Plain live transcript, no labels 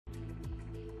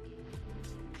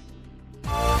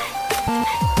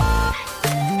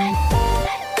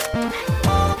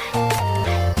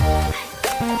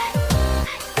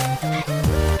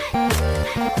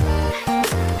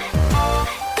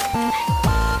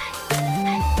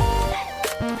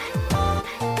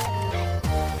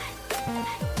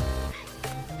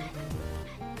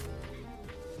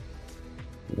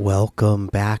Welcome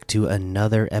back to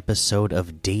another episode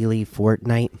of Daily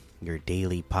Fortnite, your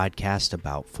daily podcast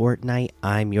about Fortnite.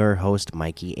 I'm your host,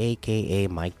 Mikey, aka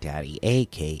Mike Daddy,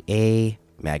 aka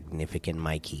Magnificent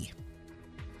Mikey.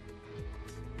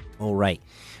 Alright,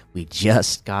 we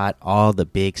just got all the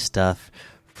big stuff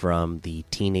from the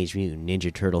Teenage Mutant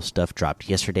Ninja Turtle stuff dropped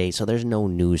yesterday, so there's no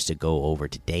news to go over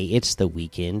today. It's the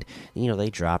weekend. You know, they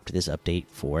dropped this update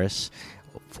for us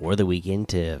for the weekend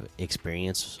to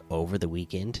experience over the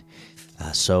weekend.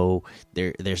 So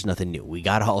there's nothing new. We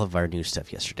got all of our new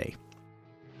stuff yesterday.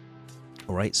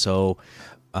 All right, so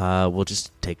we'll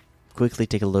just quickly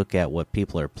take a look at what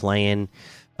people are playing.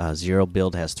 Zero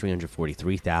Build has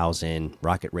 343,000,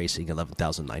 Rocket Racing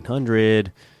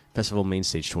 11,900, Festival Main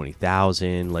Stage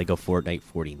 20,000, Lego Fortnite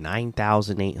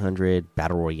 49,800,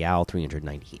 Battle Royale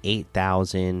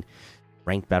 398,000.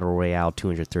 Ranked Battle Royale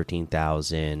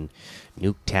 213,000,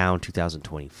 Nuketown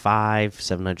 2025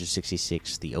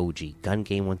 766, the OG Gun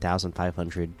Game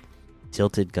 1,500,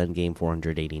 Tilted Gun Game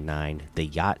 489, the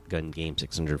Yacht Gun Game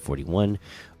 641,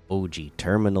 OG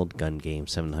Terminal Gun Game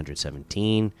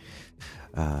 717,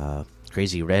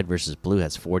 Crazy Red versus Blue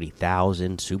has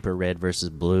 40,000, Super Red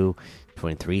versus Blue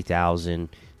 23,000,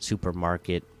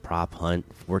 Supermarket Prop Hunt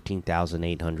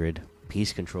 14,800,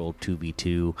 Peace Control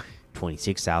 2v2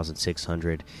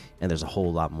 26,600, and there's a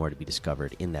whole lot more to be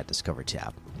discovered in that Discover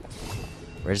tab.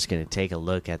 We're just going to take a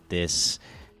look at this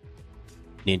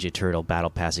Ninja Turtle Battle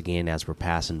Pass again as we're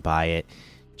passing by it,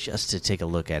 just to take a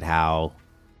look at how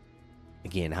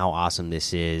awesome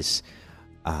this is.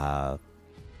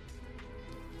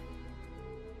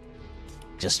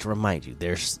 Just to remind you,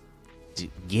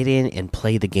 get in and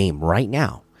play the game right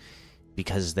now,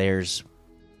 because there's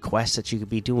quests that you could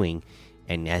be doing.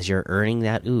 And as you're earning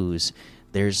that ooze,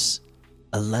 there's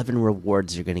 11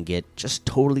 rewards you're going to get just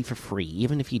totally for free.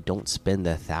 Even if you don't spend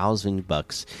the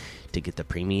 $1,000 to get the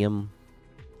premium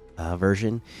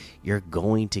version, you're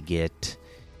going to get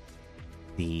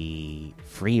the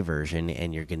free version,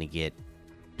 and you're going to get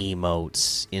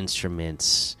emotes,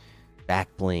 instruments, back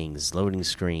blings, loading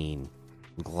screen,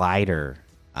 glider.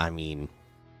 I mean,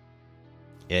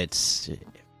 it's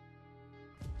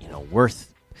worth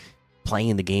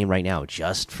playing the game right now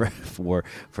just for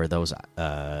those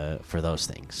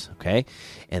things. Okay,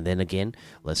 and then again,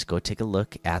 let's go take a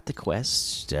look at the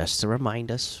quests just to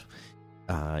remind us.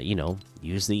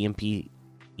 Use the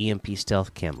EMP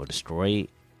stealth camo, destroy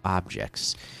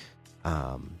objects,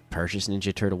 purchase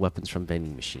Ninja Turtle weapons from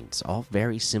vending machines. All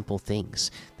very simple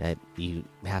things that you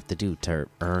have to do to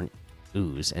earn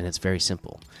ooze, and it's very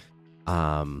simple.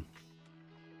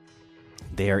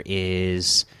 There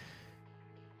is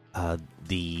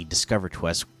the Discover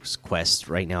quest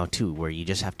right now too, where you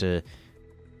just have to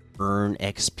earn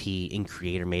XP in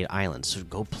Creator Made Islands. So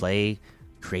go play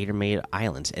Creator Made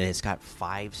Islands, and it's got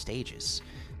 5 stages.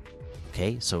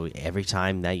 Okay, so every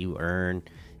time that you earn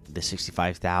the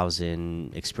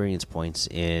 65,000 experience points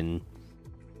in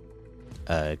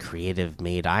Creative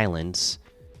Made Islands,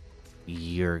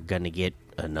 you're gonna get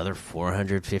another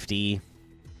 450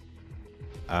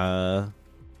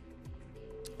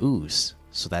 ooze.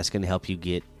 So that's going to help you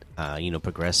get,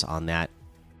 progress on that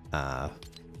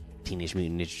Teenage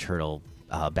Mutant Ninja Turtle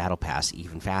Battle Pass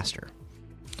even faster.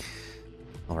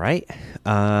 All right,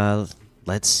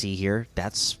 let's see here.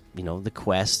 That's the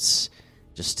quests.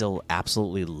 Just still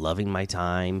absolutely loving my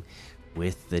time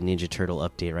with the Ninja Turtle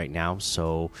update right now.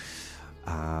 So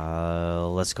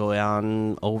let's go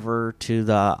on over to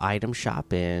the item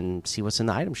shop and see what's in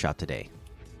the item shop today.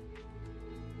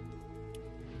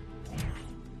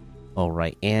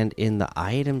 Alright, and in the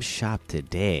item shop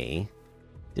today,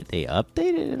 did they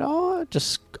update it at all?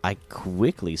 I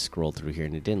quickly scrolled through here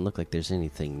and it didn't look like there's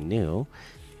anything new.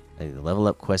 The level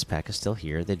up quest pack is still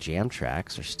here. The jam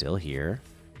tracks are still here.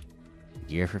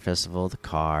 Gear for festival, the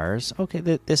cars. Okay,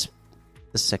 this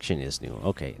section is new.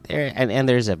 Okay, there and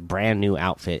there's a brand new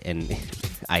outfit and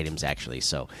items actually.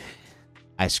 So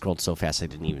I scrolled so fast I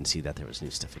didn't even see that there was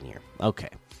new stuff in here. Okay.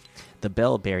 The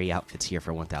Bellberry outfit's here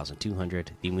for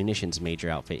 1,200. The Munitions Major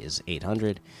outfit is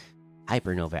 800.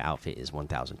 Hypernova outfit is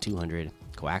 1,200.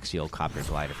 Coaxial Copter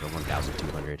Glider for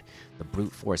 1,200. The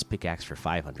Brute Force Pickaxe for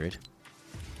 500.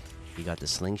 You got the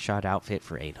Slingshot outfit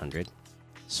for 800.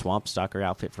 Swamp Stalker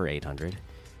outfit for 800.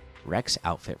 Rex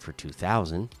outfit for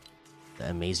 2,000.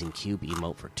 The Amazing Cube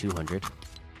emote for 200.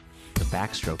 The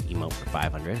backstroke emote for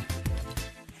 500.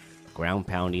 Ground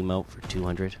pound emote for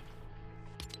 200.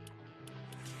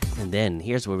 And then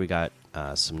here's where we got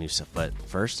some new stuff. But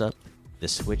first up, the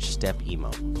switch step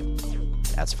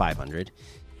emote. That's 500.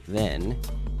 Then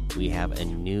we have a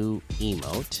new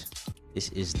emote. This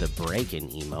is the break-in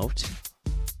emote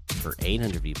for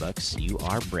 800 V-Bucks. You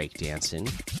are breakdancing.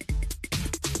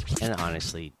 And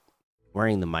honestly,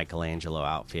 wearing the Michelangelo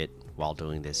outfit while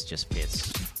doing this just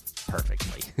fits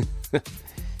perfectly. But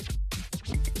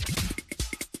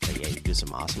yeah, you do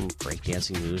some awesome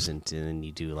breakdancing moves, and then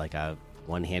you do like a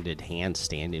one-handed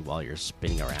handstand while you're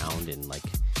spinning around in like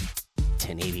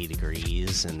 1080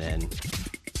 degrees, and then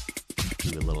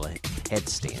do a little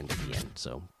headstand at the end.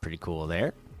 So pretty cool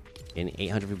there. And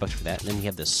 800 V-Bucks for that. And then we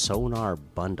have the sonar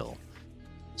bundle.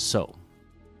 So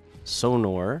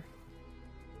sonar,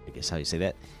 I guess how you say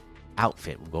that,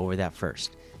 outfit. We'll go over that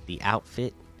first. The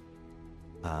outfit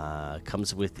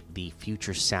comes with the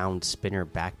future sound spinner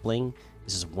back bling.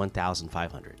 This is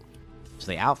 1,500. So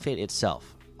the outfit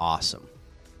itself, awesome.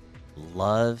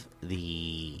 Love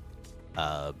the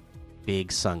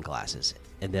big sunglasses,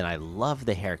 and then I love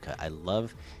the haircut. I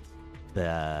love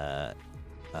the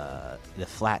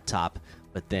flat top,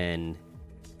 but then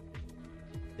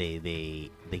they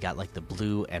got like the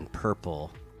blue and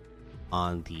purple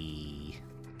on the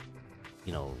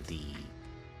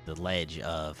the ledge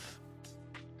of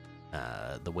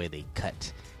the way they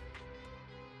cut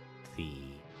the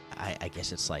I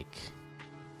guess it's like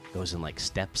goes in like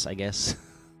steps, I guess,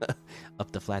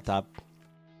 up the flat top.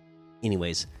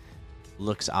 Anyways,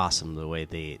 looks awesome the way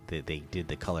they did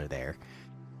the color there.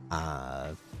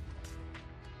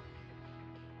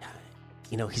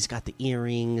 He's got the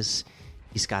earrings,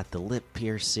 he's got the lip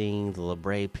piercing, the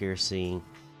labrae piercing.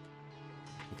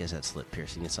 I guess that's lip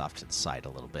piercing. It's off to the side a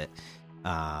little bit.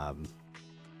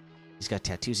 He's got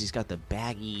tattoos. He's got the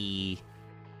baggy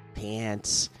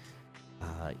pants.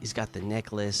 He's got the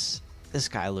necklace. This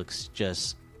guy looks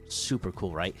just super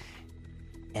cool, right?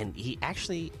 And he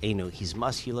actually, he's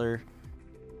muscular,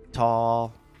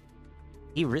 tall.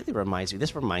 He really reminds me.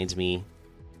 This reminds me.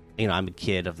 I'm a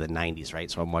kid of the '90s,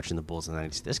 right? So I'm watching the Bulls in the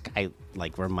 '90s. This guy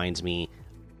reminds me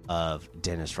of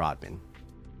Dennis Rodman.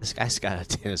 This guy's got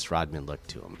a Dennis Rodman look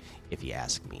to him, if you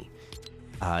ask me.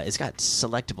 It's got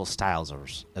selectable styles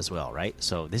as well, right?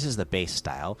 So this is the base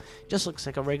style. Just looks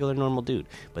like a regular normal dude.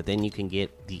 But then you can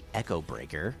get the Echo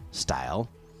Breaker style.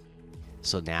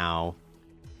 So now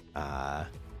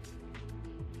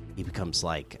he becomes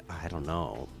like, I don't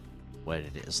know what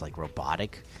it is, like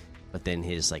robotic. But then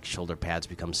his shoulder pads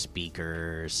become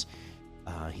speakers.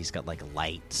 He's got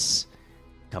lights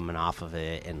coming off of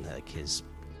it, and his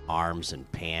arms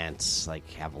and pants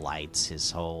have lights.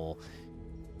 His whole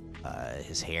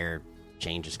his hair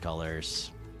changes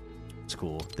colors. It's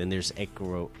cool. Then there's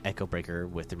Echo Breaker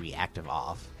with the reactive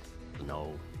off.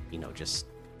 No, just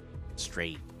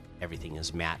straight. Everything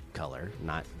is matte color,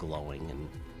 not glowing and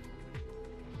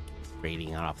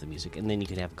radiating off the music. And then you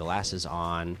can have glasses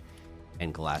on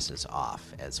and glasses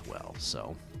off as well.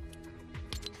 So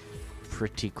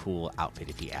pretty cool outfit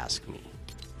if you ask me.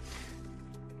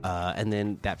 And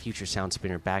then that future sound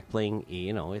spinner back bling,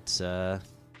 it's a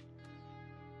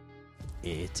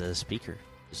speaker,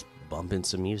 just bumping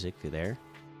some music there.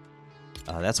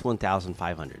 That's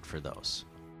 1,500 for those,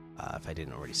 if I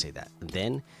didn't already say that. And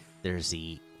then there's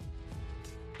the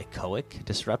echoic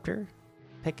disruptor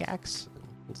pickaxe.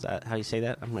 Is that how you say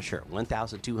that? I'm not sure.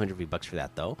 1,200 V-Bucks for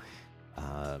that though.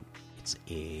 It's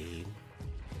a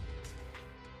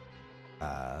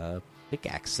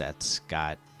pickaxe that's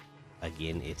got,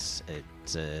 again, it's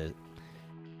a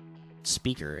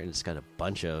speaker, and it's got a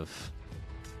bunch of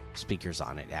speakers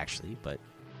on it actually, but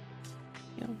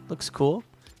looks cool.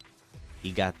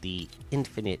 You got the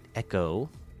infinite echo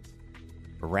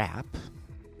wrap.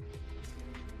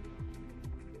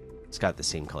 It's got the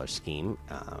same color scheme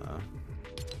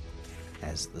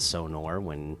as the sonar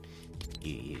when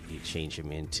you change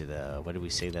him into the, what did we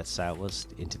say that style was?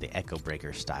 Into the Echo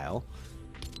Breaker style.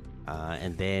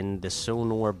 And then the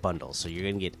sonar bundle. So you're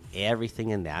going to get everything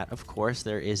in that. Of course,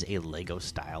 there is a Lego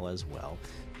style as well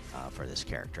for this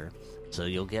character. So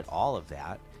you'll get all of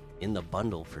that in the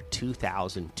bundle for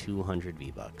 2,200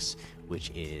 V-Bucks,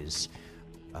 which is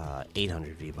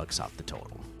 800 V-Bucks off the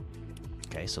total.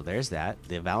 Okay, so there's that.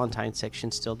 The Valentine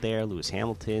section's still there. Lewis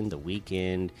Hamilton, The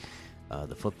Weeknd,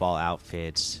 the football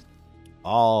outfits,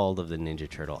 all of the Ninja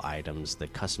Turtle items, the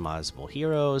customizable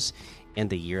heroes, and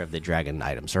the Year of the Dragon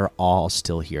items are all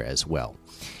still here as well.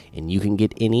 And you can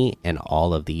get any and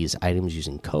all of these items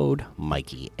using code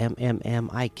Mikey,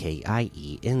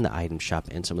 MMMIKIE, in the item shop,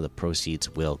 and some of the proceeds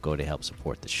will go to help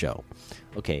support the show.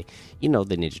 Okay, you know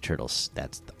the Ninja Turtles,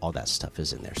 that's all that stuff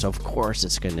is in there. So of course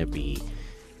it's going to be,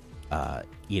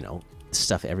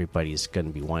 stuff everybody's going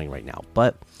to be wanting right now.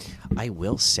 But I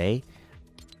will say,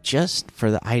 just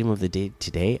for the item of the day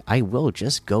today, I will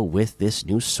just go with this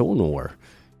new Sonor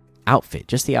outfit.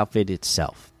 Just the outfit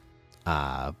itself,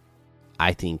 I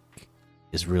think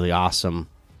is really awesome.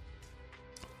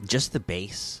 Just the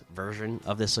base version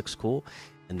of this looks cool,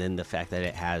 and then the fact that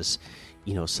it has,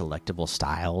 selectable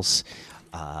styles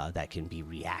that can be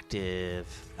reactive,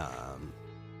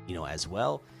 as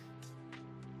well.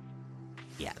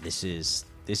 Yeah, this is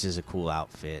a cool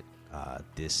outfit.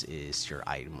 This is your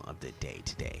item of the day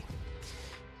today.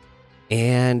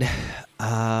 And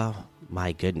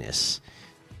my goodness,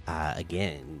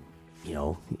 again,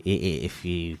 if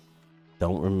you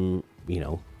don't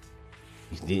you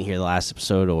didn't hear the last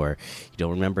episode, or you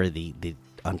don't remember the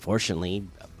unfortunately,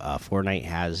 Fortnite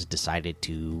has decided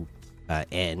to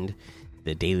end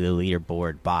the daily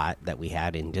leaderboard bot that we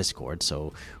had in Discord,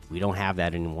 so we don't have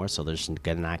that anymore. So there's not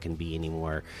going to be any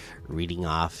more reading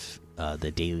off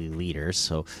the daily leaders.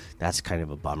 So that's kind of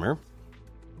a bummer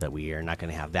that we are not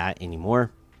going to have that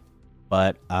anymore.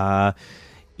 But I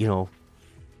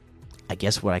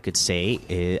guess what I could say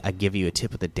is I give you a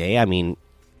tip of the day. I mean,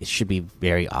 it should be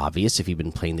very obvious if you've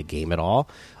been playing the game at all.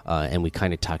 And we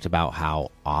kind of talked about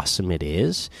how awesome it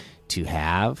is to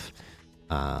have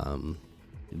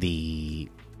the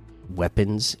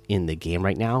weapons in the game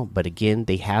right now. But again,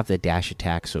 they have the dash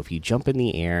attack. So if you jump in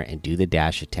the air and do the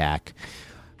dash attack,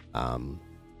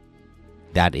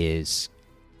 that is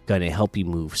going to help you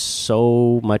move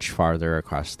so much farther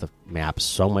across the map,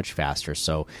 so much faster.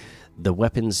 So the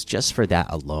weapons, just for that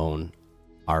alone,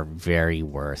 are very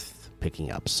worth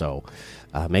picking up. So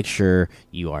make sure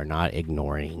you are not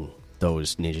ignoring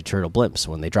those Ninja Turtle blimps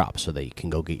when they drop, so that you can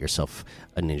go get yourself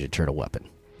a Ninja Turtle weapon.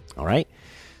 All right.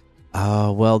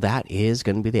 Well, that is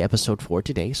going to be the episode for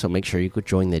today. So make sure you could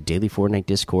join the Daily Fortnite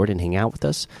Discord and hang out with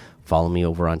us. Follow me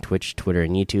over on Twitch, Twitter,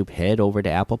 and YouTube. Head over to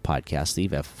Apple Podcasts,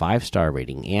 leave a 5-star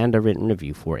rating and a written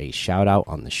review for a shout out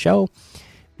on the show.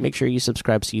 Make sure you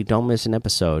subscribe so you don't miss an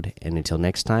episode. And until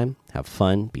next time, have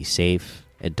fun, be safe,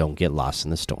 and don't get lost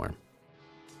in the storm.